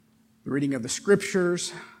The reading of the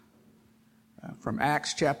Scriptures from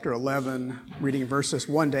Acts chapter 11, reading verses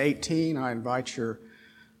 1 to 18. I invite your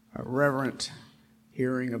reverent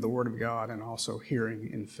hearing of the Word of God and also hearing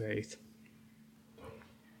in faith.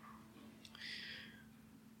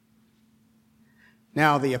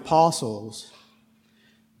 Now the apostles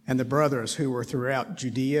and the brothers who were throughout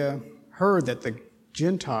Judea heard that the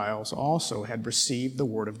Gentiles also had received the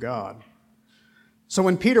Word of God. So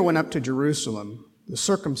when Peter went up to Jerusalem, the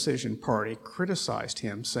circumcision party criticized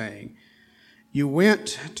him, saying, "You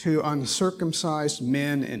went to uncircumcised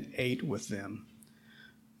men and ate with them."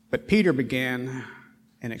 But Peter began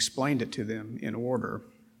and explained it to them in order.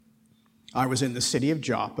 "I was in the city of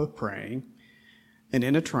Joppa praying, and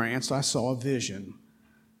in a trance I saw a vision,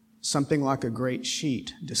 something like a great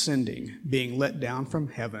sheet descending, being let down from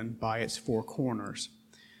heaven by its four corners.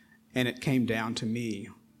 And it came down to me.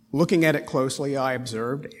 Looking at it closely, I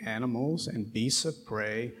observed animals and beasts of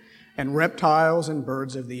prey and reptiles and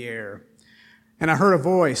birds of the air. And I heard a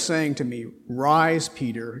voice saying to me, 'Rise,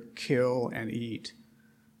 Peter, kill and eat.'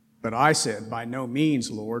 But I said, 'By no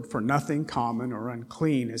means, Lord, for nothing common or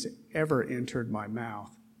unclean has ever entered my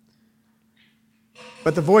mouth.'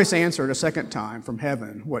 But the voice answered a second time from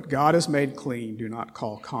heaven, 'What God has made clean, do not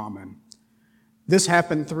call common.' This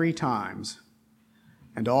happened 3 times,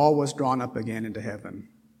 and all was drawn up again into heaven.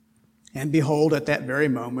 And behold, at that very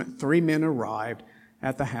moment, 3 men arrived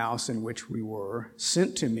at the house in which we were,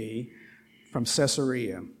 sent to me from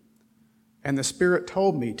Caesarea. And the Spirit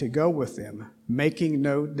told me to go with them, making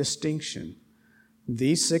no distinction.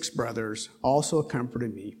 These 6 brothers also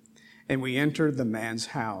accompanied me, and we entered the man's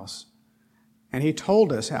house. And he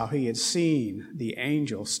told us how he had seen the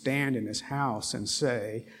angel stand in his house and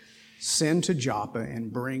say, 'Send to Joppa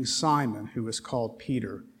and bring Simon, who is called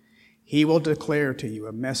Peter. He will declare to you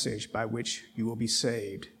a message by which you will be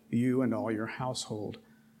saved, you and all your household.'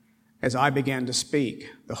 As I began to speak,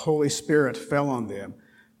 the Holy Spirit fell on them,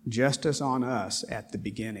 just as on us at the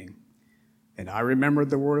beginning. And I remembered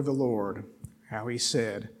the word of the Lord, how he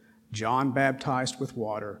said, 'John baptized with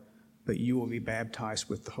water, but you will be baptized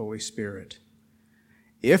with the Holy Spirit.'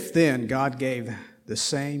 If then God gave the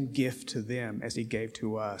same gift to them as he gave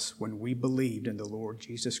to us when we believed in the Lord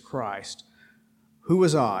Jesus Christ, who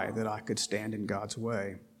was I that I could stand in God's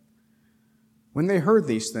way?" When they heard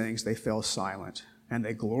these things, they fell silent, and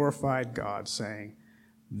they glorified God, saying,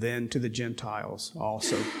 "Then to the Gentiles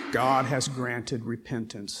also God has granted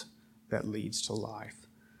repentance that leads to life."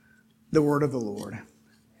 The word of the Lord.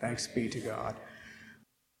 Thanks be to God.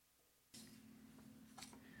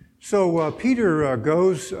 So Peter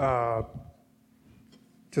goes to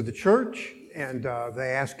the church, and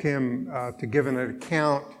they ask him to give an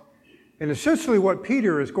account. And essentially what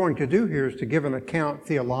Peter is going to do here is to give an account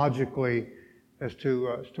theologically as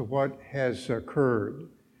to what has occurred.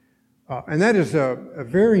 And that is a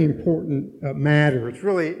very important matter. It's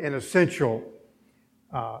really an essential.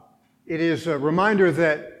 It is a reminder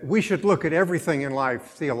that we should look at everything in life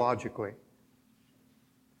theologically.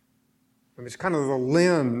 I mean, it's kind of the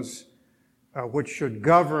lens which should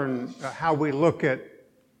govern how we look at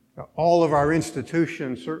all of our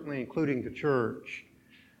institutions, certainly including the church.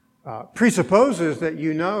 Presupposes that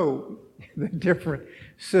you know the different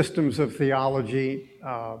systems of theology,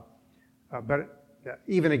 but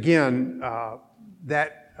even again,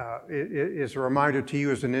 that is a reminder to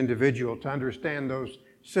you as an individual to understand those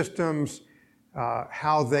systems,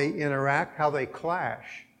 how they interact, how they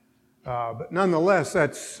clash. But nonetheless,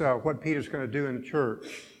 that's what Peter's going to do in the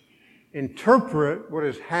church. Interpret what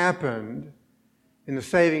has happened in the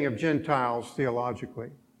saving of Gentiles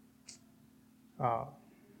theologically.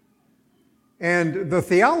 And the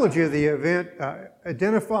theology of the event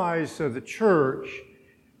identifies the church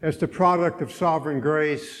as the product of sovereign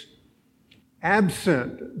grace,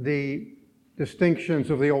 absent the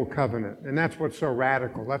distinctions of the Old Covenant. And that's what's so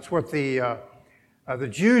radical. That's what the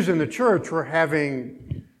Jews in the church were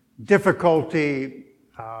having difficulty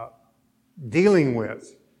dealing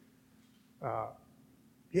with.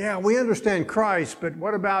 Yeah, we understand Christ, but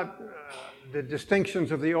what about the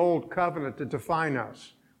distinctions of the Old Covenant that define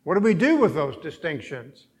us? What do we do with those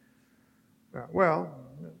distinctions? Well,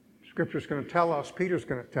 Scripture's going to tell us, Peter's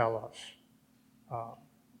going to tell us.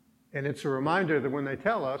 And it's a reminder that when they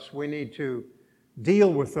tell us, we need to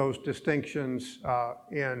deal with those distinctions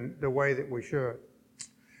in the way that we should.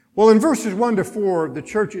 Well, in verses 1 to 4, the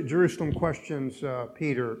church at Jerusalem questions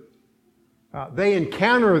Peter. They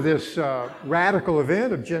encounter this radical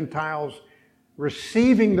event of Gentiles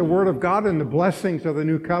receiving the Word of God and the blessings of the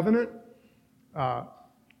new covenant.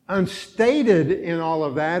 Unstated in all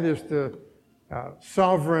of that is the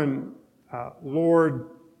sovereign Lord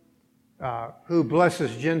who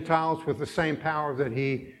blesses Gentiles with the same power that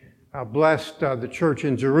he blessed the church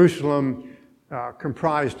in Jerusalem,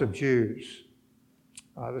 comprised of Jews.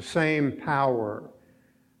 The same power,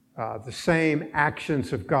 the same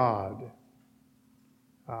actions of God.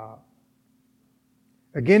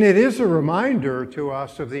 Again, it is a reminder to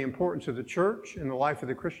us of the importance of the church in the life of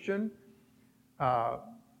the Christian.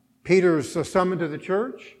 Peter's summoned to the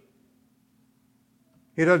church.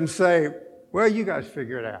 He doesn't say, well, you guys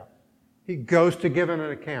figure it out. He goes to give an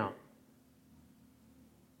account.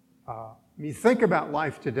 You think about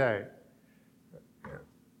life today.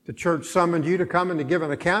 The church summoned you to come and to give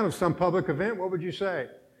an account of some public event. What would you say?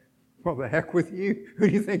 Well, the heck with you. Who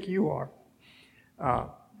do you think you are?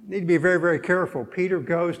 Need to be very, very careful. Peter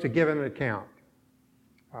goes to give an account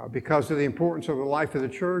because of the importance of the life of the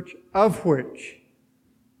church, of which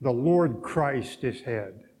the Lord Christ is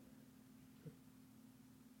head.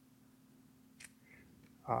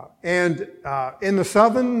 And in the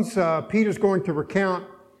summons, Peter's going to recount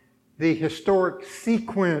the historic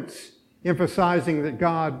sequence, emphasizing that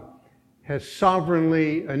God has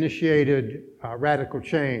sovereignly initiated radical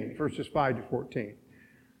change, verses 5 to 14.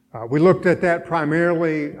 We looked at that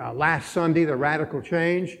primarily last Sunday, the radical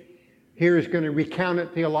change. Here he's going to recount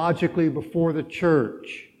it theologically before the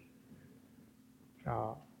church.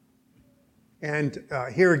 And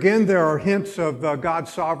here again, there are hints of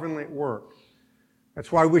God's sovereignly at work.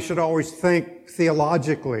 That's why we should always think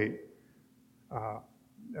theologically,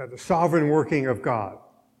 the sovereign working of God,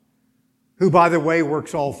 who, by the way,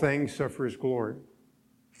 works all things for His glory.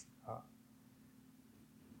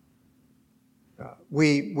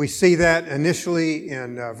 We see that initially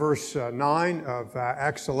in verse 9 of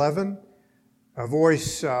Acts 11. A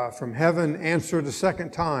voice from heaven answered a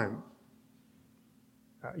second time.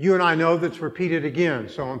 You and I know that's repeated again.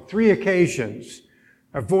 So on 3 occasions,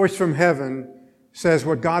 a voice from heaven says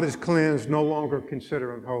what God has cleansed, no longer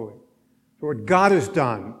consider unholy. So what God has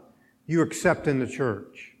done, you accept in the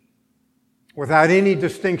church without any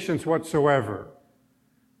distinctions whatsoever.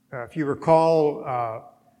 If you recall,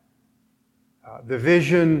 the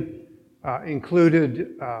vision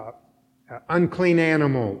included unclean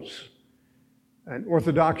animals. An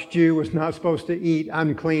Orthodox Jew was not supposed to eat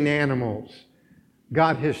unclean animals.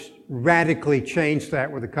 God has radically changed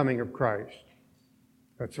that with the coming of Christ.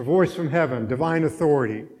 That's a voice from heaven, divine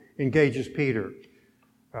authority engages Peter.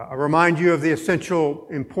 I remind you of the essential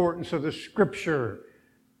importance of the Scripture.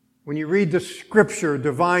 When you read the Scripture,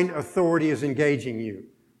 divine authority is engaging you.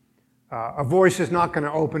 A voice is not going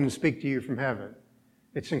to open and speak to you from heaven.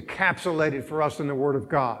 It's encapsulated for us in the Word of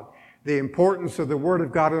God. The importance of the Word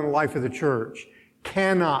of God in the life of the church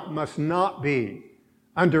must not be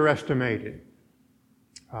underestimated.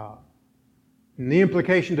 And the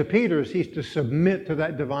implication to Peter is he's to submit to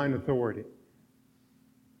that divine authority.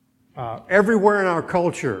 Everywhere in our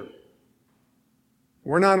culture,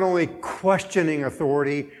 we're not only questioning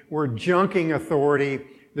authority, we're junking authority.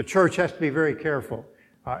 The church has to be very careful.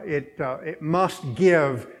 It must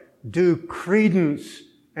give due credence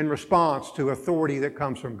and response to authority that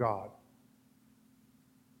comes from God.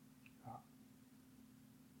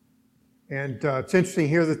 And it's interesting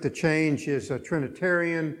here that the change is a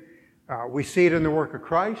Trinitarian. We see it in the work of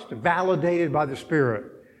Christ, validated by the Spirit.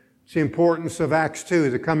 It's the importance of Acts 2,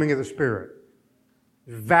 the coming of the Spirit.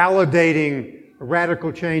 Validating a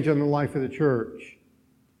radical change in the life of the church.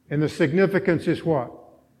 And the significance is what?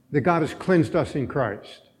 That God has cleansed us in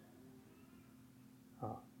Christ.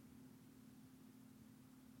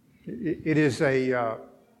 It is a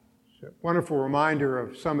wonderful reminder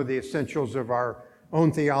of some of the essentials of our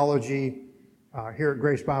own theology here at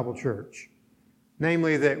Grace Bible Church.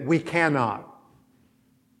 Namely that we cannot,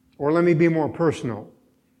 or let me be more personal,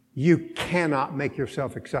 you cannot make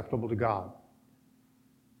yourself acceptable to God.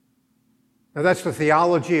 Now that's the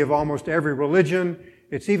theology of almost every religion.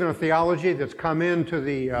 It's even a theology that's come into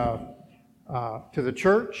the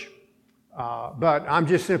church. But I'm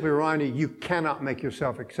just simply reminding you cannot make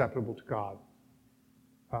yourself acceptable to God.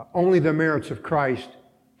 Only the merits of Christ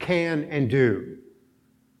can and do.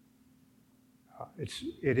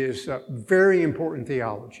 It is a very important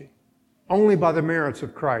theology. Only by the merits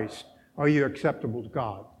of Christ are you acceptable to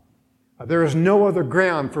God. There is no other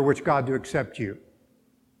ground for which God to accept you.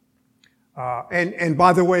 And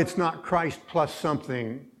by the way, it's not Christ plus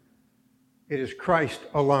something. It is Christ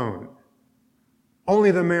alone.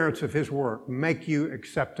 Only the merits of His work make you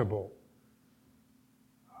acceptable.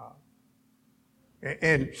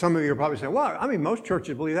 And some of you are probably saying, well, most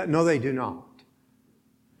churches believe that. No, they do not.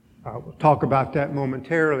 We'll talk about that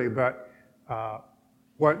momentarily, but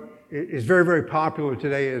what is very, very popular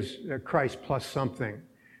today is Christ plus something.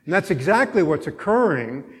 And that's exactly what's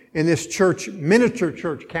occurring in this miniature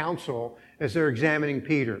church council as they're examining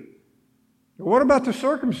Peter. What about the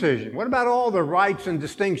circumcision? What about all the rites and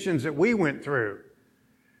distinctions that we went through?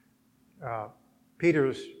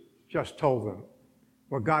 Peter's just told them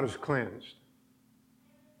what God has cleansed.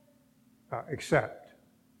 Accept.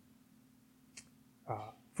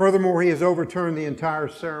 Furthermore, he has overturned the entire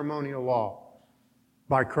ceremonial law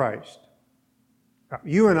by Christ.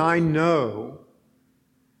 You and I know,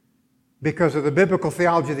 because of the biblical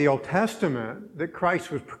theology of the Old Testament, that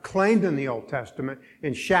Christ was proclaimed in the Old Testament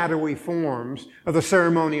in shadowy forms of the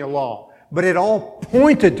ceremonial law. But it all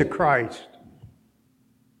pointed to Christ.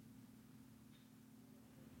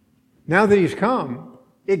 Now that he's come,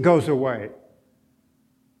 it goes away.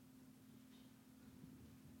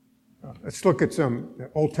 Let's look at some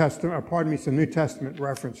some New Testament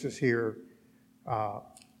references here,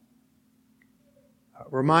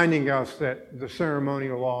 reminding us that the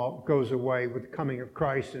ceremonial law goes away with the coming of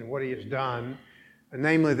Christ and what he has done, and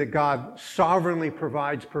namely that God sovereignly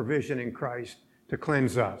provides provision in Christ to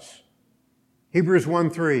cleanse us. Hebrews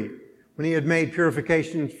 1:3, when he had made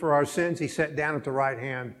purification for our sins, he sat down at the right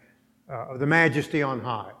hand of the Majesty on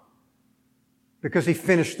high. Because he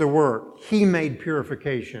finished the work. He made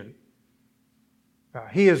purification.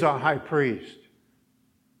 He is our high priest.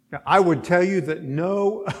 Now, I would tell you that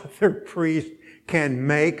no other priest can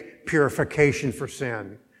make purification for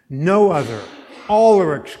sin. No other. All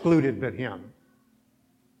are excluded but him.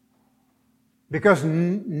 Because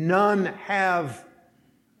none have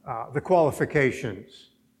the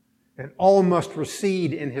qualifications. And all must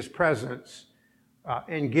recede in his presence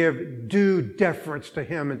and give due deference to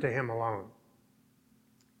him and to him alone.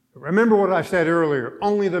 Remember what I said earlier.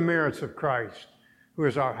 Only the merits of Christ, who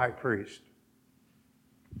is our high priest.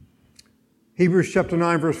 Hebrews chapter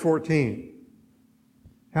 9, verse 14.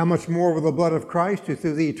 How much more will the blood of Christ, who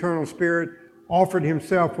through the eternal Spirit offered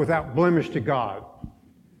himself without blemish to God,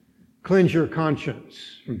 cleanse your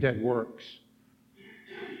conscience from dead works?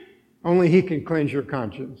 Only he can cleanse your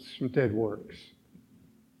conscience from dead works.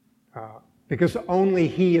 Because only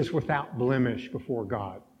he is without blemish before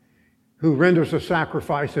God, who renders a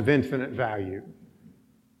sacrifice of infinite value.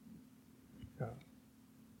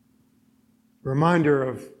 Reminder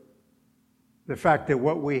of the fact that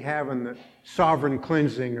what we have in the sovereign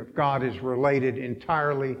cleansing of God is related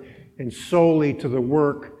entirely and solely to the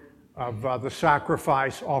work of the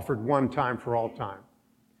sacrifice offered one time for all time.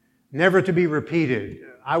 Never to be repeated.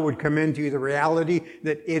 I would commend to you the reality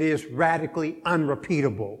that it is radically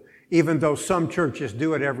unrepeatable, even though some churches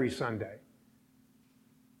do it every Sunday.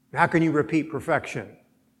 How can you repeat perfection?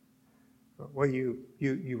 Well, you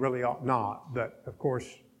really ought not, but of course,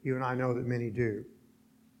 you and I know that many do.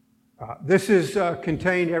 This is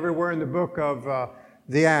contained everywhere in the book of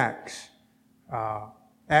the Acts.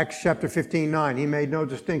 Acts chapter 15:9. He made no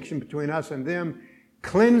distinction between us and them,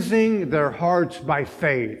 cleansing their hearts by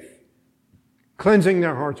faith. Cleansing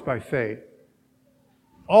their hearts by faith.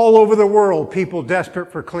 All over the world, people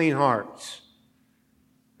desperate for clean hearts.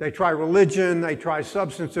 They try religion, they try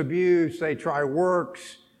substance abuse, they try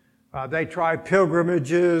works, they try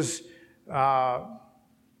pilgrimages.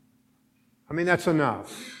 That's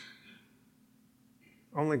enough.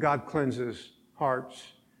 Only God cleanses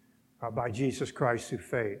hearts by Jesus Christ through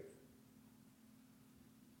faith.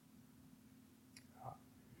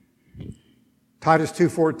 Titus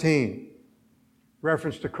 2:14,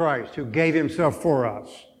 reference to Christ, who gave himself for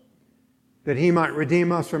us, that he might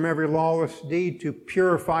redeem us from every lawless deed, to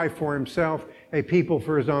purify for himself a people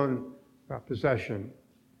for his own possession.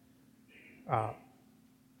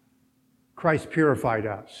 Christ purified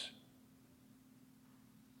us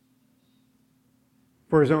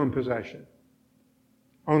for his own possession.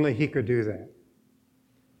 Only he could do that.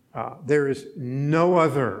 There is no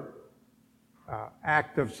other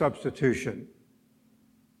act of substitution,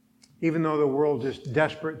 even though the world is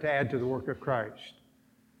desperate to add to the work of Christ.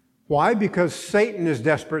 Why? Because Satan is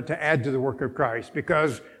desperate to add to the work of Christ.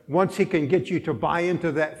 Because once he can get you to buy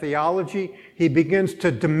into that theology, he begins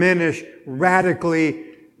to diminish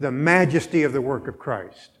radically the majesty of the work of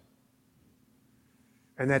Christ.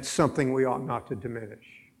 And that's something we ought not to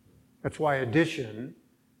diminish. That's why addition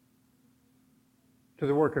to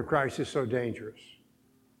the work of Christ is so dangerous.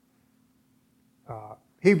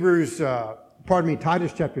 Titus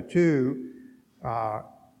chapter 2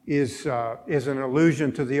 is an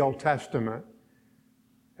allusion to the Old Testament.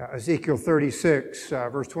 Ezekiel 36,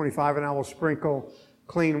 verse 25, and I will sprinkle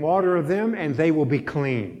clean water of them, and they will be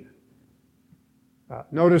clean.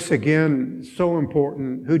 Notice again, so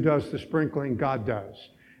important, who does the sprinkling? God does.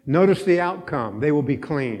 Notice the outcome. They will be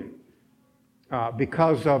clean.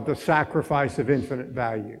 because of the sacrifice of infinite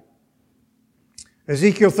value.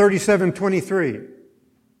 Ezekiel 37:23.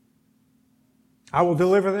 I will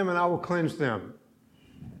deliver them and I will cleanse them.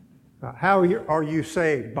 How are you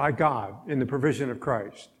saved? By God in the provision of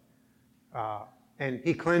Christ. And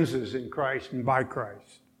He cleanses in Christ and by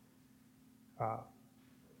Christ.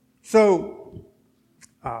 So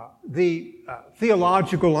the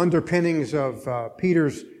theological underpinnings of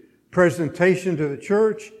Peter's presentation to the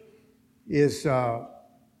church is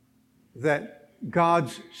that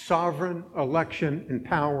God's sovereign election and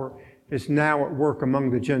power is now at work among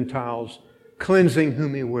the Gentiles, cleansing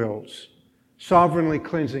whom He wills. Sovereignly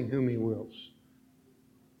cleansing whom He wills.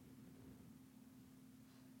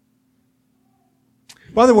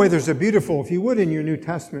 By the way, there's a beautiful, if you would, in your New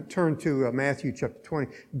Testament, turn to Matthew chapter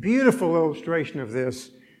 20. Beautiful illustration of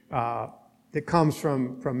this that comes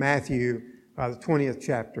from Matthew, the 20th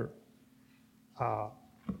chapter.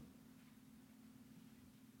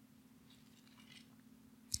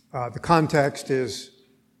 The context is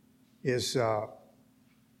a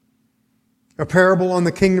parable on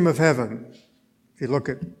the kingdom of heaven. If you look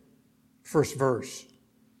at first verse.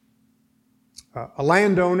 A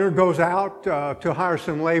landowner goes out to hire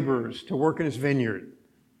some laborers to work in his vineyard.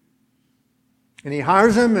 And he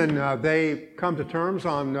hires them, and they come to terms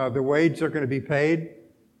on the wage they're going to be paid.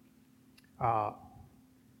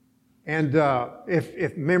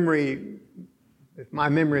 If my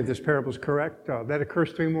memory of this parable is correct, that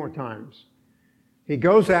occurs 3 more times. He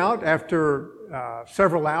goes out after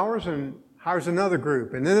several hours and hires another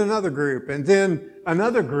group, and then another group, and then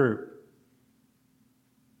another group.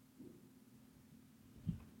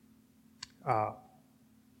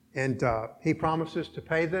 He promises to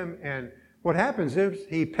pay them, and what happens is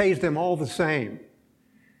he pays them all the same.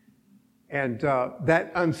 And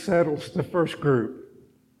that unsettles the first group.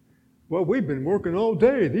 Well, we've been working all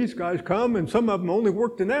day. These guys come, and some of them only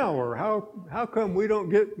worked an hour. How come we don't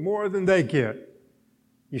get more than they get?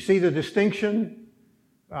 You see the distinction?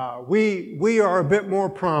 We are a bit more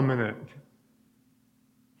prominent.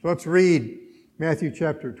 So let's read Matthew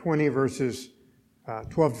chapter 20, verses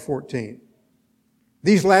 12 to 14.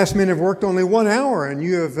 These last men have worked only 1 hour, and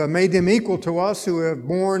you have made them equal to us who have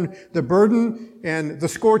borne the burden and the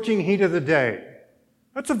scorching heat of the day.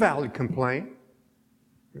 That's a valid complaint.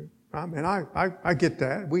 I mean, I get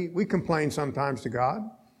that. We complain sometimes to God.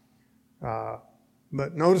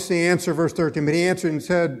 But notice the answer, verse 13. But he answered and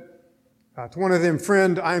said to one of them,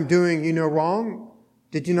 Friend, I am doing you no wrong.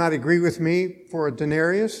 Did you not agree with me for a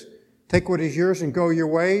denarius? Take what is yours and go your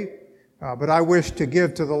way. But I wish to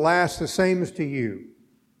give to the last the same as to you.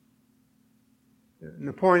 And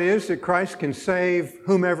the point is that Christ can save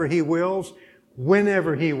whomever He wills,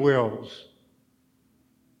 whenever He wills.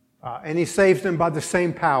 And He saves them by the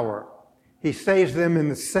same power. He saves them in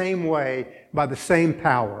the same way, by the same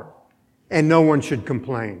power. And no one should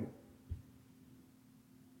complain.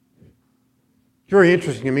 It's very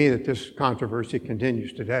interesting to me that this controversy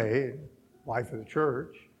continues today, life of the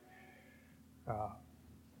church.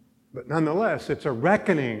 But nonetheless, it's a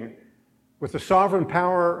reckoning with the sovereign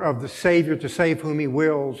power of the Savior to save whom He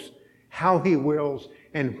wills, how He wills,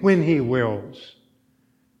 and when He wills.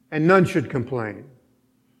 And none should complain.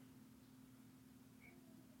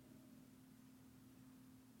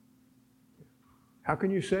 How can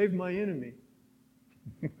you save my enemy?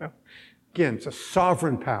 Again, it's a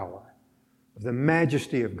sovereign power of the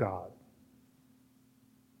majesty of God.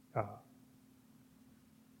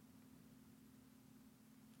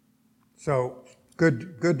 So,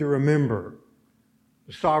 good to remember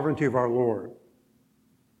the sovereignty of our Lord.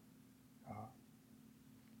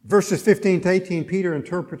 Verses 15 to 18, Peter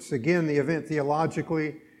interprets again the event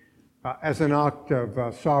theologically as an act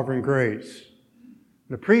of sovereign grace.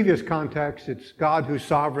 In the previous context, it's God who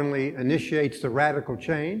sovereignly initiates the radical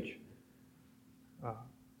change.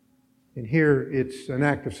 And here, it's an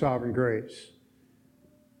act of sovereign grace.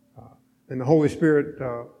 And the Holy Spirit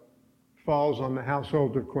falls on the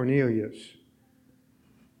household of Cornelius.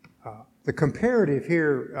 The comparative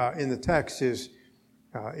here in the text is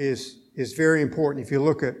very important. If you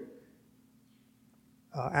look at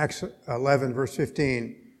Acts 11, verse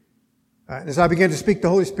 15, as I began to speak, the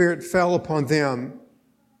Holy Spirit fell upon them.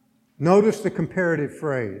 Notice the comparative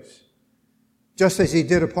phrase, just as He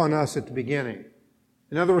did upon us at the beginning.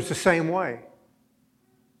 In other words, the same way.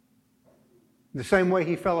 The same way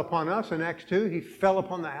He fell upon us in Acts 2, He fell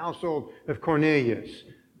upon the household of Cornelius.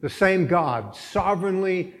 The same God,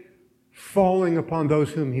 sovereignly falling upon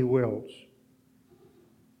those whom He wills.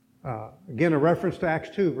 Again, a reference to Acts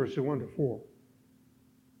 2, verses 1 to 4.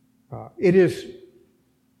 It is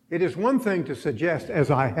one thing to suggest, as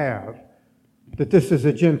I have, that this is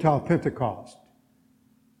a Gentile Pentecost.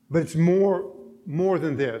 But it's more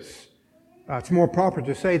than this. It's more proper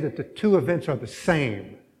to say that the two events are the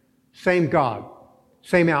same. Same God,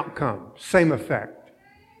 same outcome, same effect.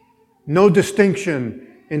 No distinction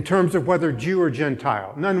in terms of whether Jew or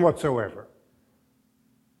Gentile. None whatsoever.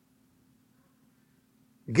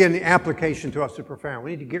 Again, the application to us is profound.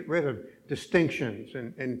 We need to get rid of distinctions.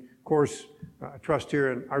 And of course, I trust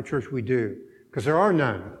here in our church we do. Because there are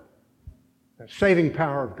none. The saving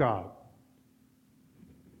power of God.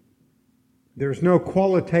 There's no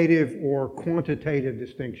qualitative or quantitative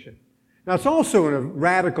distinction. Now, it's also a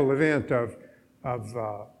radical event of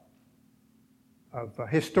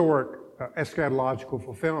historic eschatological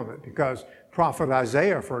fulfillment, because prophet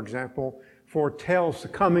Isaiah, for example, foretells the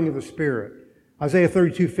coming of the Spirit. Isaiah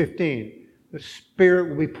 32:15, the Spirit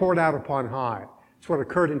will be poured out upon high. It's what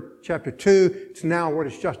occurred in chapter 2. It's now what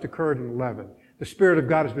has just occurred in 11. The Spirit of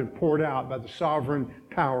God has been poured out by the sovereign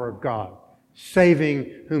power of God,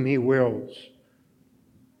 saving whom He wills.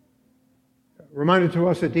 Reminded to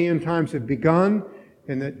us that the end times have begun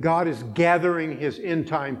and that God is gathering His end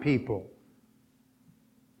time people.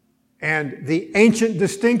 And the ancient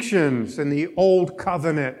distinctions in the old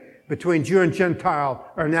covenant between Jew and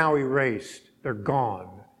Gentile are now erased. They're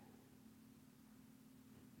gone.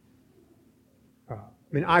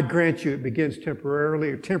 I grant you it begins temporarily,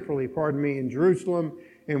 in Jerusalem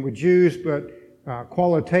and with Jews, but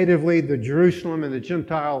qualitatively, the Jerusalem and the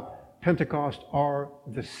Gentile Pentecost are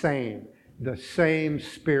the same. The same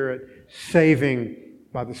Spirit saving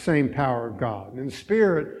by the same power of God. And the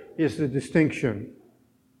Spirit is the distinction.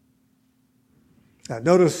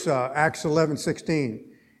 Notice Acts 11:16.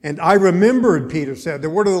 And I remembered, Peter said, the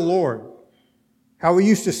word of the Lord. How we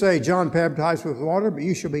used to say, John baptized with water, but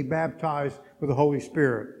you shall be baptized with the Holy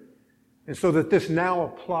Spirit. And so that this now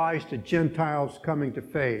applies to Gentiles coming to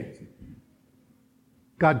faith.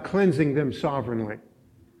 God cleansing them sovereignly.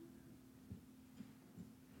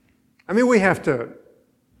 We have to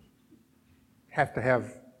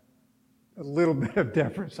have a little bit of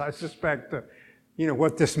deference, I suspect,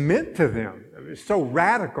 what this meant to them. It's so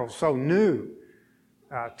radical, so new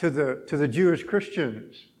to the Jewish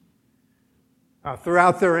Christians.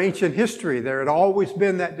 Throughout their ancient history, there had always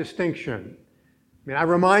been that distinction. I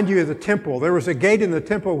remind you of the temple. There was a gate in the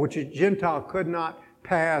temple which a Gentile could not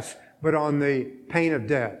pass, but on the pain of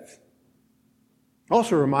death.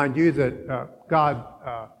 Also remind you that God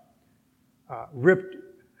ripped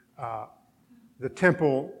the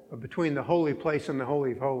temple between the holy place and the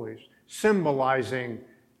Holy of Holies, symbolizing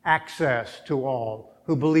access to all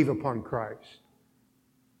who believe upon Christ.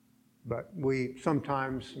 But we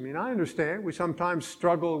sometimes, I understand, we sometimes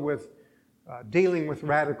struggle with dealing with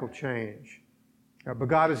radical change. But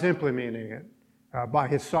God is implementing it by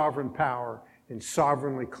His sovereign power and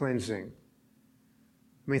sovereignly cleansing.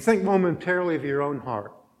 Think momentarily of your own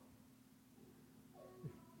heart.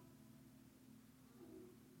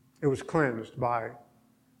 It was cleansed by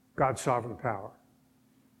God's sovereign power.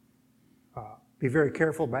 Be very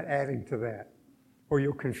careful about adding to that, or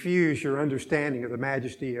you'll confuse your understanding of the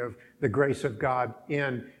majesty of the grace of God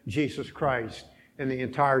in Jesus Christ and the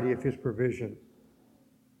entirety of His provision.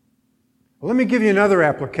 Well, let me give you another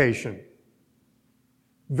application.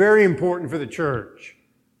 Very important for the church.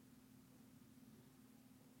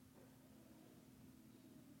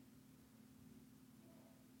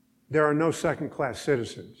 There are no second-class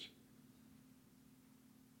citizens.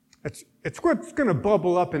 It's what's going to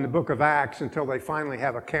bubble up in the book of Acts until they finally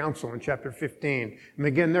have a council in chapter 15. And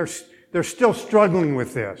again, they're still struggling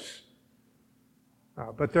with this.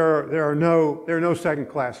 But there are no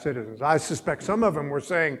second-class citizens. I suspect some of them were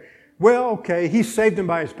saying, well, okay, He saved them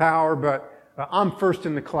by His power, but I'm first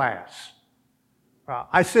in the class.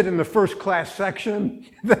 I sit in the first-class section.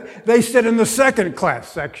 They sit in the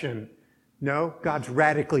second-class section. No, God's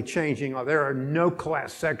radically changing. There are no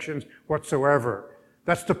class sections whatsoever.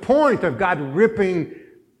 That's the point of God ripping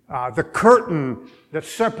the curtain that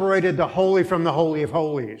separated the holy from the Holy of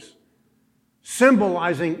Holies,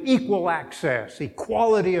 symbolizing equal access,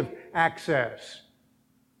 equality of access.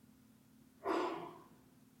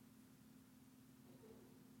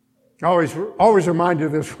 I always remind you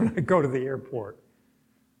of this when I go to the airport.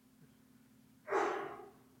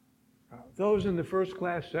 Those in the first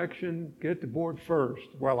class section get to board first.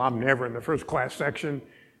 Well, I'm never in the first class section.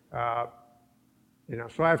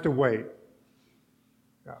 So I have to wait.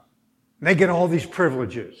 They get all these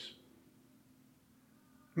privileges.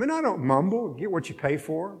 I don't mumble. Get what you pay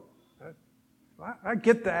for. I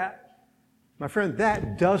get that. My friend,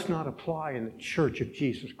 that does not apply in the church of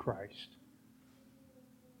Jesus Christ.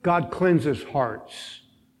 God cleanses hearts,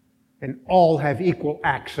 and all have equal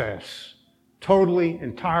access Totally,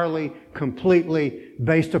 entirely, completely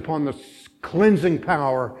based upon the cleansing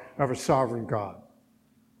power of a sovereign God.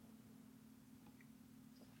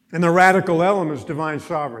 And the radical element is divine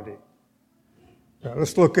sovereignty. Now,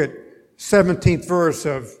 let's look at 17th verse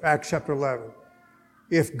of Acts chapter 11.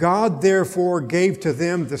 If God therefore gave to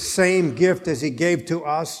them the same gift as He gave to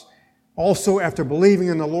us, also after believing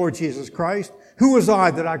in the Lord Jesus Christ, who was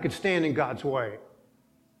I that I could stand in God's way?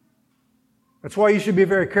 That's why you should be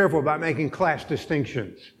very careful about making class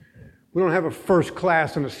distinctions. We don't have a first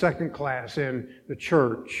class and a second class in the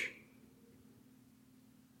church,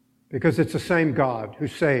 because it's the same God who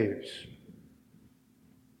saves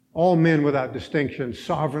all men without distinction,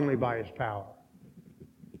 sovereignly by His power.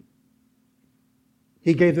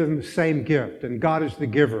 He gave them the same gift, and God is the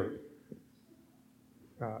giver.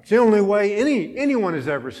 It's the only way anyone is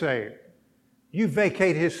ever saved. You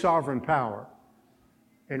vacate His sovereign power.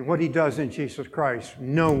 And what He does in Jesus Christ,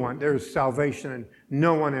 no one, there's salvation in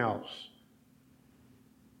no one else.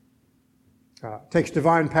 It takes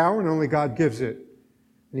divine power, and only God gives it.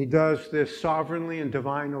 And He does this sovereignly in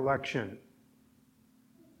divine election.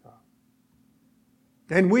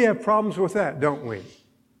 And we have problems with that, don't we?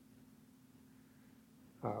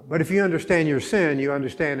 But if you understand your sin, you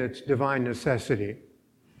understand its divine necessity.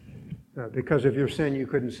 Because of your sin, you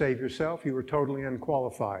couldn't save yourself. You were totally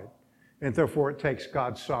unqualified. And therefore, it takes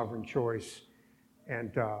God's sovereign choice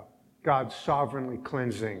and God's sovereignly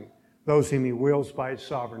cleansing those whom He wills by His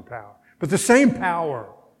sovereign power. But the same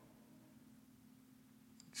power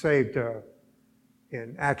saved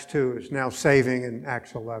in Acts 2 is now saving in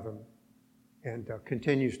Acts 11 and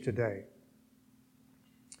continues today.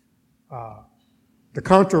 The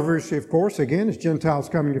controversy, of course, again, is Gentiles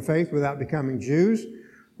coming to faith without becoming Jews,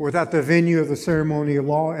 without the venue of the ceremonial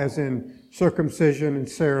law, as in circumcision and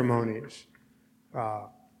ceremonies.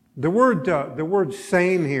 The word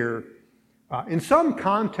 "same" here, in some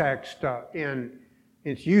context, in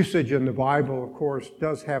its usage in the Bible, of course,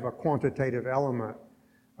 does have a quantitative element,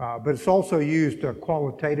 but it's also used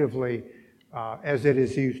qualitatively as it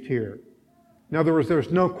is used here. In other words,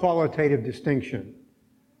 there's no qualitative distinction.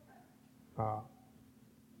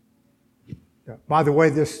 By the way,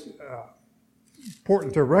 this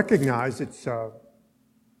important to recognize. It's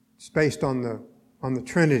based on the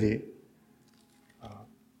Trinity.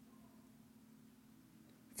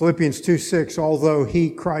 Philippians 2:6, although He,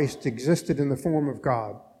 Christ, existed in the form of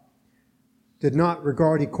God, did not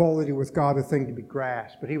regard equality with God a thing to be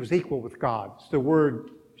grasped, but He was equal with God. It's the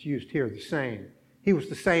word used here, the same. He was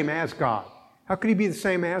the same as God. How could He be the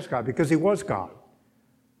same as God? Because He was God.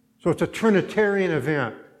 So it's a Trinitarian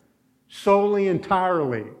event, solely,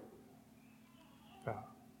 entirely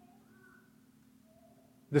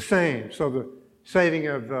the same. So the saving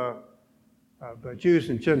of Jews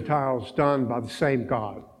and Gentiles done by the same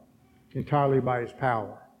God, entirely by His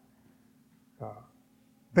power,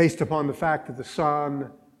 based upon the fact that the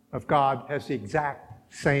Son of God has the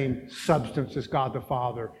exact same substance as God the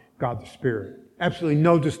Father, God the Spirit. Absolutely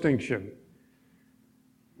no distinction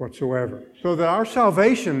whatsoever. So that our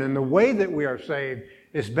salvation and the way that we are saved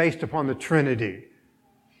is based upon the Trinity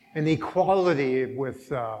and the equality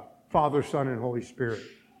with Father, Son, and Holy Spirit.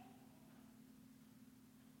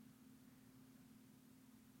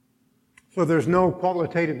 So there's no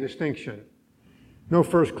qualitative distinction, no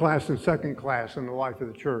first class and second class in the life of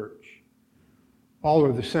the church. All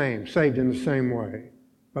are the same, saved in the same way,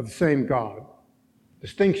 by the same God.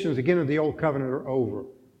 Distinctions, again, of the old covenant are over.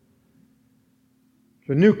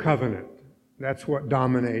 The new covenant, that's what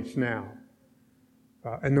dominates now.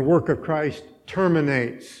 And the work of Christ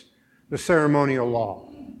terminates the ceremonial law.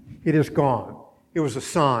 It is gone. It was a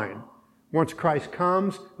sign. Once Christ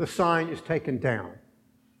comes, the sign is taken down.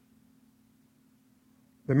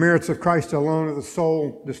 The merits of Christ alone are the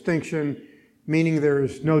sole distinction, meaning there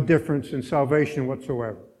is no difference in salvation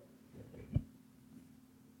whatsoever.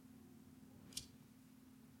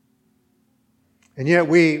 And yet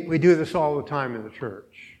we do this all the time in the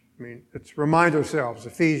church. I mean, let's remind ourselves,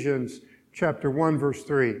 Ephesians chapter 1, verse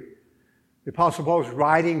 3. The Apostle Paul is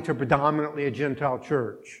writing to predominantly a Gentile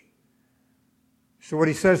church. So what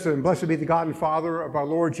he says to them, blessed be the God and Father of our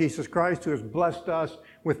Lord Jesus Christ, who has blessed us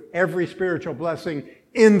with every spiritual blessing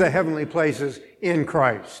in the heavenly places in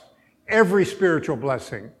Christ. Every spiritual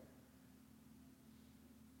blessing.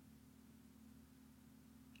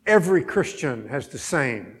 Every Christian has the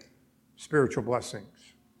same spiritual blessings.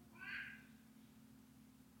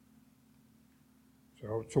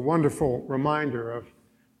 So it's a wonderful reminder of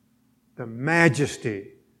the majesty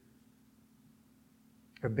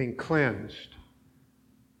of being cleansed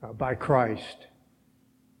by Christ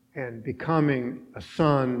and becoming a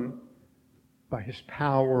son by His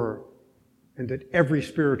power and that every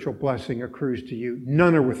spiritual blessing accrues to you.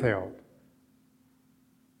 None are withheld.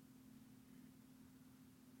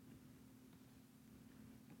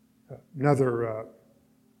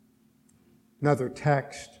 Another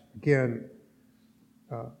text, again,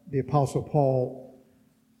 the Apostle Paul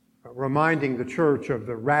reminding the church of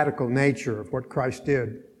the radical nature of what Christ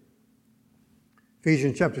did.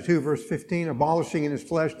 Ephesians chapter 2, verse 15, abolishing in his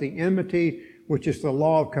flesh the enmity, which is the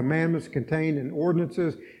law of commandments contained in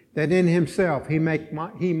ordinances, that in himself he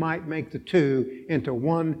might make the two into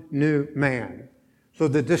one new man. So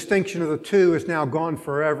the distinction of the two is now gone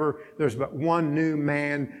forever. There's but one new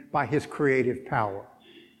man by his creative power.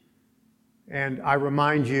 And I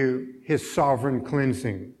remind you, his sovereign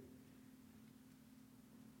cleansing.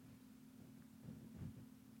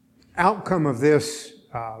 Outcome of this,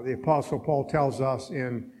 the Apostle Paul tells us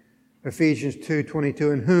in Ephesians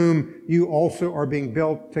 2:22, in whom you also are being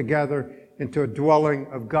built together into a dwelling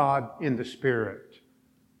of God in the Spirit.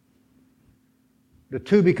 The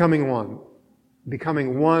two becoming one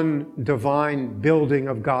divine building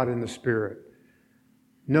of God in the Spirit.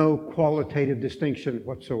 No qualitative distinction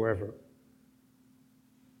whatsoever.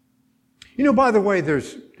 You know, by the way,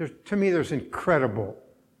 there's incredible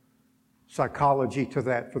psychology to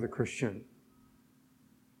that for the Christian.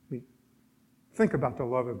 I mean, think about the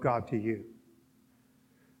love of God to you.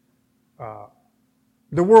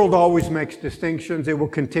 The world always makes distinctions. It will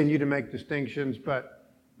continue to make distinctions,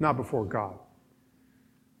 but not before God.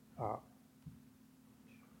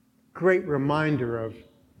 Great reminder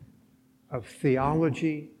of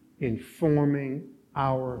theology informing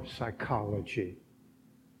our psychology.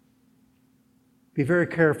 Be very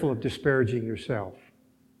careful of disparaging yourself.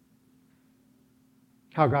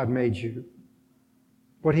 How God made you.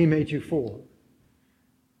 What He made you for.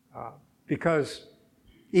 Because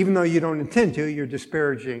even though you don't intend to, you're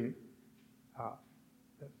disparaging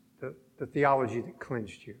the theology that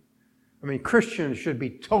cleansed you. I mean, Christians should be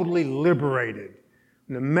totally liberated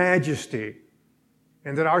from the majesty,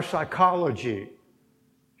 and that our psychology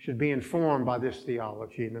should be informed by this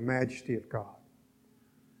theology and the majesty of God.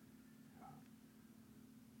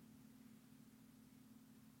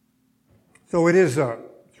 So it's a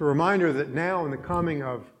reminder that now in the coming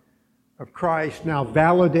of Christ, now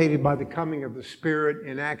validated by the coming of the Spirit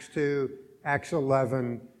in Acts 2, Acts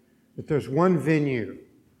 11, that there's one venue,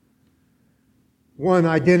 one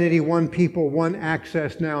identity, one people, one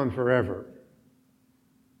access now and forever.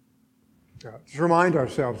 Let's remind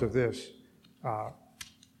ourselves of this.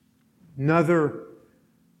 Another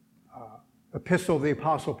epistle of the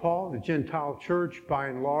Apostle Paul, the Gentile church by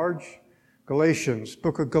and large, Galatians,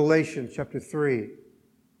 book of Galatians, chapter 3.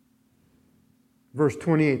 Verse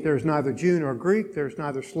 28, there is neither Jew nor Greek, there is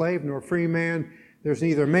neither slave nor free man, there is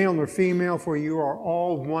neither male nor female, for you are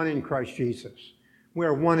all one in Christ Jesus. We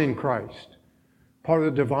are one in Christ. Part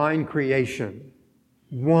of the divine creation.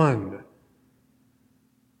 One.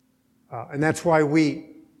 And that's why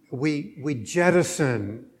we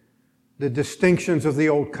jettison the distinctions of the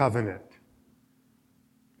old covenant.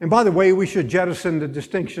 And by the way, we should jettison the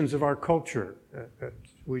distinctions of our culture.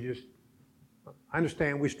 I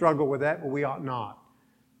understand we struggle with that, but we ought not,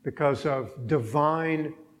 because of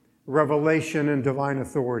divine revelation and divine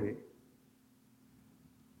authority.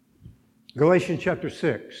 Galatians chapter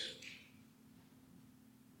 6,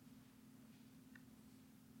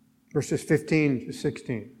 verses 15 to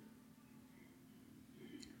 16.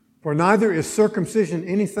 For neither is circumcision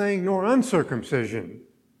anything nor uncircumcision,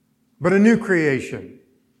 but a new creation.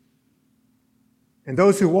 And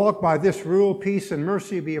those who walk by this rule, peace and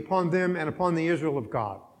mercy be upon them and upon the Israel of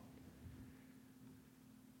God.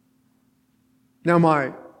 Now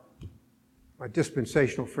my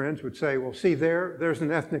dispensational friends would say, well, see there's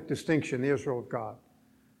an ethnic distinction, the Israel of God.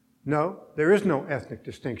 No, there is no ethnic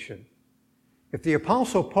distinction. If the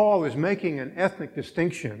Apostle Paul is making an ethnic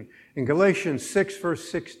distinction in Galatians 6, verse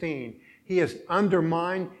 16, he has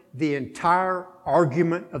undermined the entire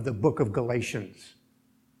argument of the book of Galatians.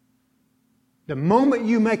 The moment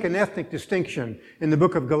you make an ethnic distinction in the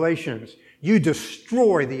book of Galatians, you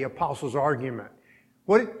destroy the apostle's argument.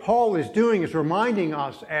 What Paul is doing is reminding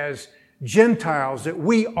us as Gentiles that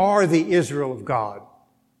we are the Israel of God.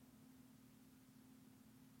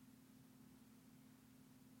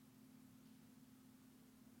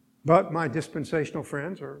 But my dispensational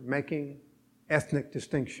friends are making ethnic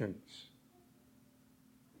distinctions.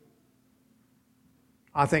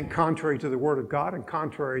 I think contrary to the Word of God and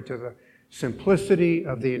contrary to the simplicity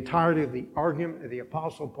of the entirety of the argument of the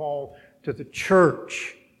Apostle Paul to the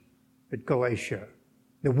church at Galatia,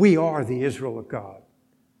 that we are the Israel of God.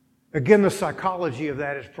 Again, the psychology of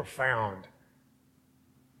that is profound.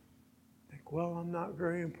 well, I'm not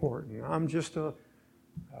very important. I'm just a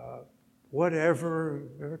whatever,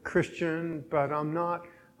 a Christian, but I'm not,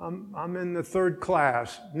 I'm in the third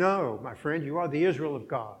class. No, my friend, you are the Israel of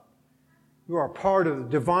God. You are part of the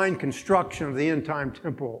divine construction of the end-time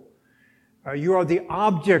temple. You are the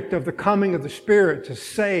object of the coming of the Spirit to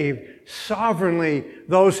save sovereignly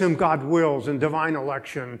those whom God wills in divine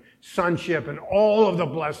election, sonship, and all of the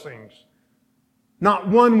blessings. Not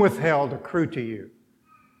one withheld accrue to you.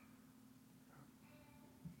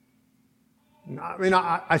 I mean,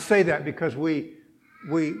 I say that because we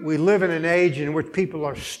live in an age in which people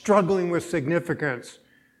are struggling with significance.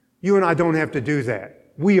 You and I don't have to do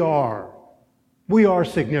that. We are. We are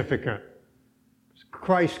significant.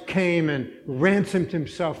 Christ came and ransomed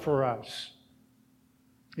himself for us.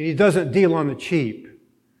 And he doesn't deal on the cheap.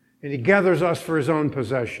 And he gathers us for his own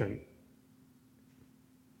possession.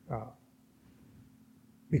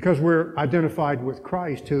 Because we're identified with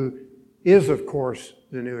Christ, who is, of course,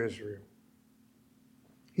 the new Israel.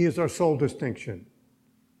 He is our sole distinction.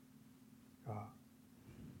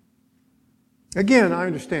 Again, I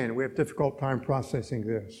understand we have a difficult time processing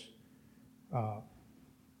this.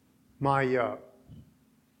 If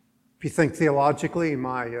you think theologically,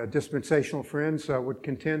 my dispensational friends would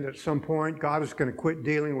contend that at some point God is going to quit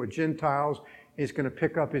dealing with Gentiles. He's going to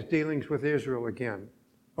pick up his dealings with Israel again.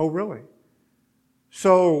 Oh, really?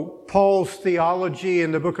 So Paul's theology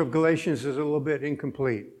in the book of Galatians is a little bit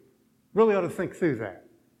incomplete. Really ought to think through that.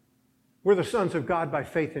 We're the sons of God by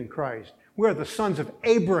faith in Christ. We're the sons of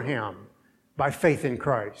Abraham by faith in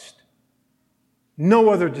Christ. No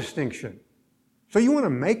other distinction. So you want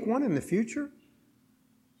to make one in the future?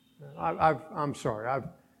 I'm sorry.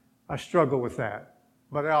 I struggle with that,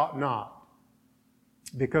 but I ought not,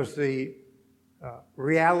 because the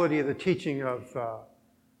reality of the teaching of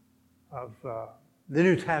the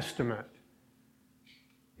New Testament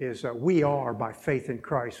is that we are, by faith in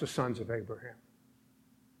Christ, the sons of Abraham.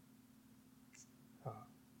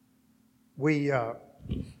 We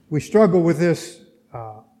struggle with this,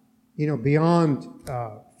 beyond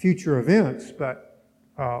future events, but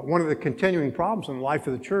one of the continuing problems in the life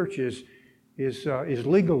of the church is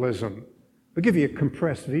legalism. I'll give you a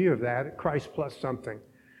compressed view of that, Christ plus something.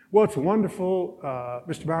 Well, it's wonderful,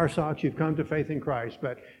 Mr. Bowersox, you've come to faith in Christ,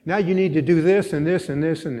 but now you need to do this and this and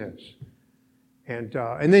this and this.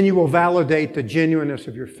 And then you will validate the genuineness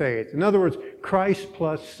of your faith. In other words, Christ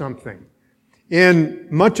plus something. In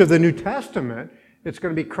much of the New Testament, it's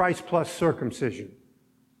going to be Christ plus circumcision.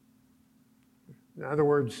 In other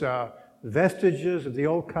words, vestiges of the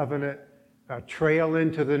old covenant trail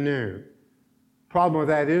into the new. Problem with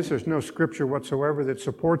that is there's no scripture whatsoever that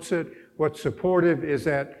supports it. What's supportive is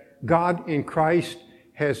that God in Christ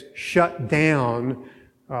has shut down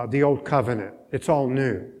the old covenant. It's all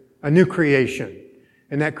new, a new creation.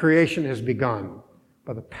 And that creation has begun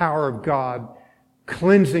by the power of God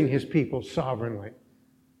cleansing his people sovereignly.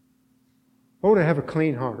 Oh, to have a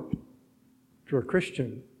clean heart. If you're a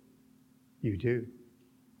Christian, you do.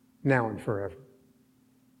 Now and forever.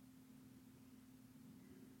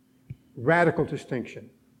 Radical distinction.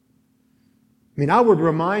 I mean, I would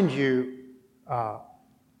remind you,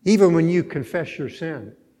 even when you confess your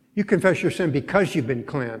sin, you confess your sin because you've been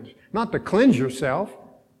cleansed, not to cleanse yourself.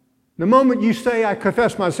 The moment you say, I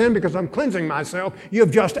confess my sin because I'm cleansing myself, you have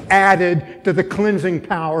just added to the cleansing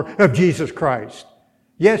power of Jesus Christ.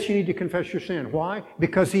 Yes, you need to confess your sin. Why?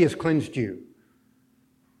 Because he has cleansed you.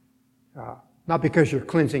 Not because you're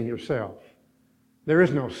cleansing yourself. There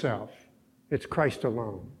is no self. It's Christ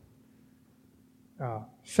alone.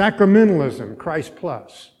 Sacramentalism, Christ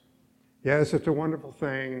plus. Yes, it's a wonderful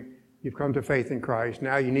thing. You've come to faith in Christ.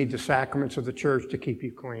 Now you need the sacraments of the church to keep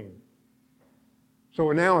you clean. So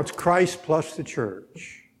now it's Christ plus the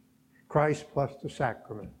church. Christ plus the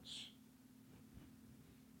sacraments.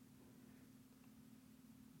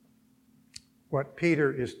 What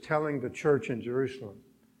Peter is telling the church in Jerusalem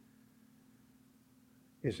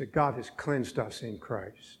is that God has cleansed us in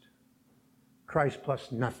Christ. Christ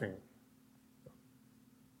plus nothing.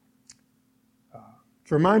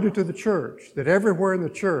 It's a reminder to the church that everywhere in the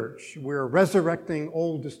church we're resurrecting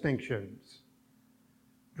old distinctions,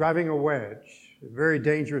 driving a wedge, a very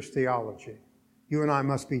dangerous theology. You and I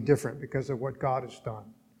must be different because of what God has done.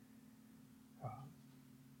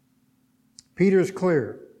 Peter is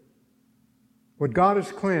clear. What God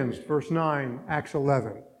has cleansed, verse 9, Acts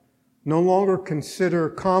 11, no longer consider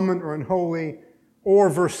common or unholy, or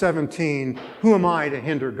verse 17, who am I to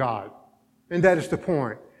hinder God? And that is the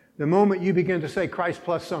point. The moment you begin to say Christ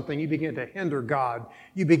plus something, you begin to hinder God.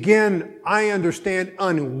 You begin, I understand,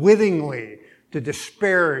 unwittingly to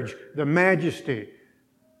disparage the majesty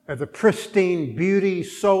the pristine beauty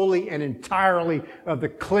solely and entirely of the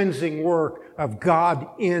cleansing work of God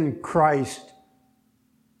in Christ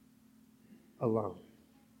alone.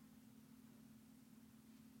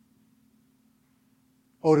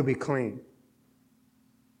 Oh, to be clean.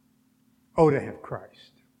 Oh, to have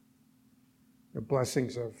Christ. The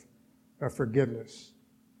blessings of forgiveness.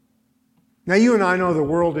 Now, you and I know the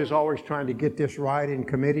world is always trying to get this right in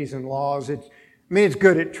committees and laws. It's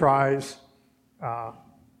good it tries.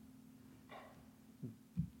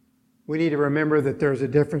 We need to remember that there's a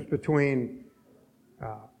difference between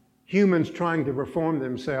humans trying to reform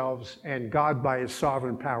themselves and God by His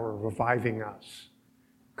sovereign power reviving us,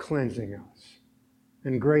 cleansing us.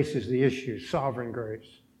 And grace is the issue, sovereign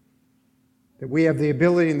grace. That we have the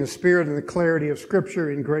ability and the spirit and the clarity of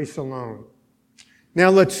Scripture in grace alone. Now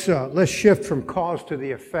let's shift from cause to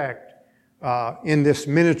the effect in this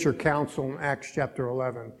miniature council in Acts chapter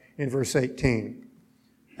 11 in verse 18.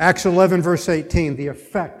 Acts 11 verse 18, the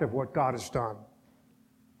effect of what God has done.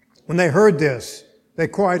 When they heard this, they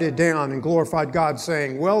quieted down and glorified God,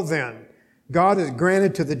 saying, "Well then, God has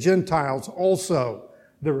granted to the Gentiles also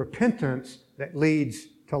the repentance that leads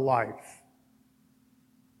to life."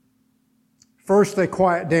 First, they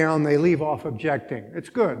quiet down, they leave off objecting. It's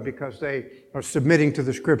good because they are submitting to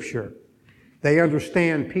the Scripture. They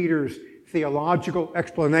understand Peter's theological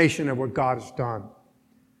explanation of what God has done.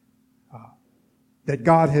 That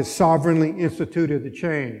God has sovereignly instituted the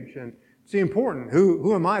change. And it's important.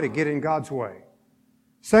 Who am I to get in God's way?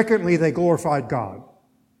 Secondly, they glorified God.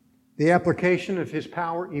 The application of His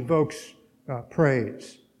power evokes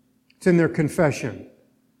praise. It's in their confession.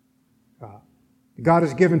 God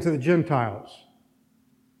has given to the Gentiles.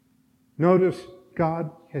 Notice,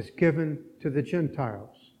 God has given to the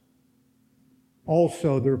Gentiles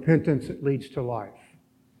also the repentance that leads to life.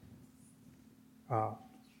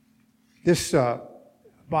 This,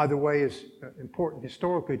 by the way, is important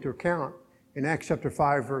historically to account. In Acts chapter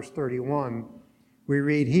 5, verse 31, we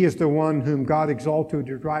read, "He is the one whom God exalted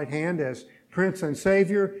to His right hand as Prince and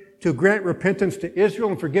Savior, to grant repentance to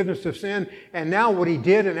Israel and forgiveness of sin." And now what He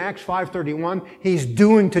did in Acts 5:31, He's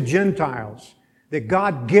doing to Gentiles. That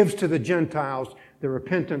God gives to the Gentiles the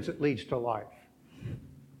repentance that leads to life.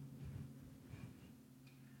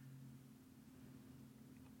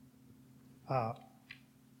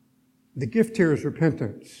 The gift here is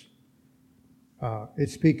repentance. It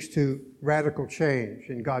speaks to radical change,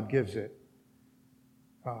 and God gives it.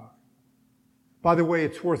 By the way,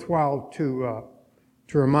 it's worthwhile to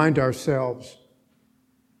remind ourselves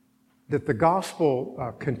that the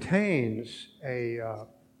gospel contains a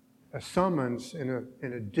summons and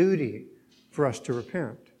a duty for us to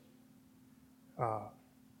repent.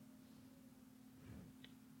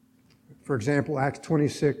 For example, Acts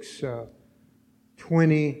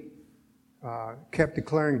 26:20 kept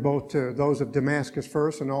declaring both to those of Damascus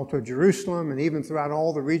first and also Jerusalem and even throughout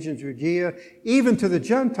all the regions of Judea, even to the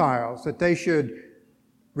Gentiles, that they should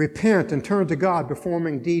repent and turn to God,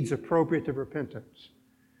 performing deeds appropriate to repentance.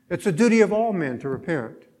 It's a duty of all men to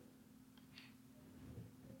repent.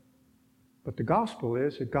 But the gospel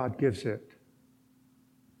is that God gives it.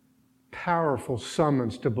 Powerful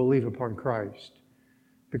summons to believe upon Christ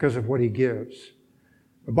because of what He gives.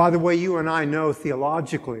 But by the way, you and I know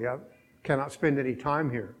theologically, I cannot spend any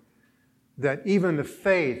time here, that even the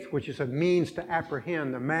faith, which is a means to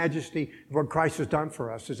apprehend the majesty of what Christ has done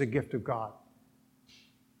for us, is a gift of God.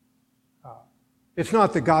 It's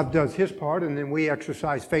not that God does His part and then we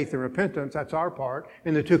exercise faith and repentance. That's our part,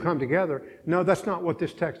 and the two come together. No, that's not what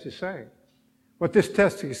this text is saying. What this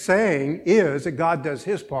text is saying is that God does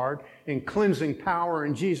His part in cleansing power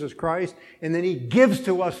in Jesus Christ, and then He gives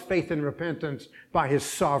to us faith and repentance by His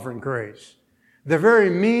sovereign grace. The very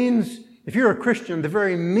means, if you're a Christian, the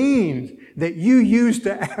very means that you use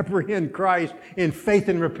to apprehend Christ in faith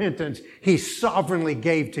and repentance, He sovereignly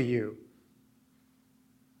gave to you.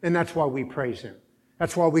 And that's why we praise Him.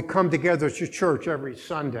 That's why we come together as a church every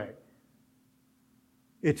Sunday.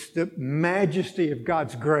 It's the majesty of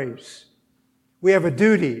God's grace. We have a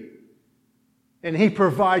duty, and He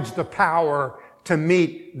provides the power to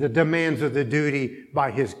meet the demands of the duty by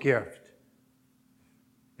His gift.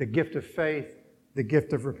 The gift of faith, the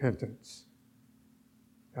gift of repentance.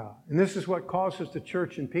 And this is what causes the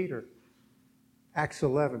church in Peter, Acts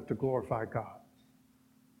 11, to glorify God.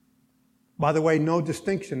 By the way, no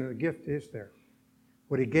distinction in the gift is there.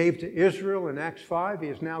 What He gave to Israel in Acts 5, He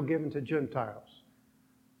has now given to Gentiles.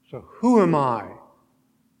 So who am I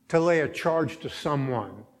to lay a charge to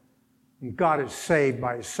someone whom God has saved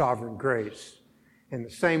by His sovereign grace? In the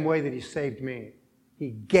same way that He saved me, He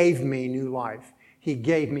gave me new life. He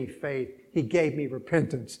gave me faith. He gave me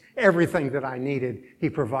repentance. Everything that I needed, He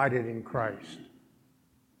provided in Christ.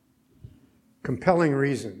 Compelling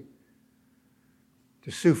reason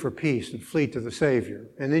to sue for peace and flee to the Savior.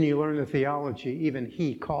 And then you learn the theology. Even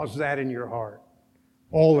He caused that in your heart.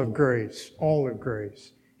 All of grace, all of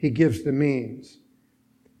grace. He gives the means.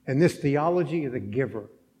 And this theology of the giver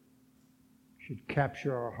should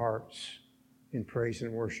capture our hearts in praise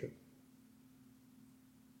and worship.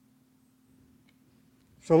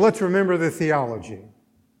 So let's remember the theology.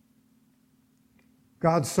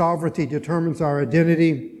 God's sovereignty determines our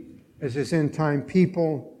identity as His end-time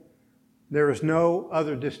people. There is no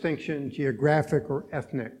other distinction, geographic or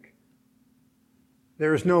ethnic.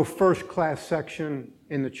 There is no first-class section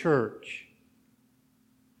in the church.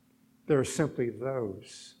 There are simply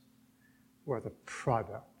those who are the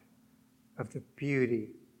product of the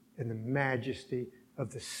beauty and the majesty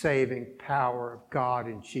of the saving power of God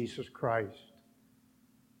in Jesus Christ,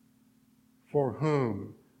 for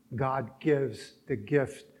whom God gives the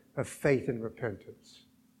gift of faith and repentance.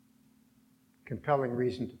 Compelling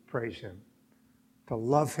reason to praise Him, to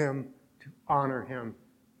love Him, to honor Him,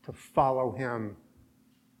 to follow Him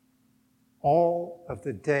all of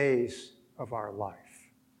the days of our life.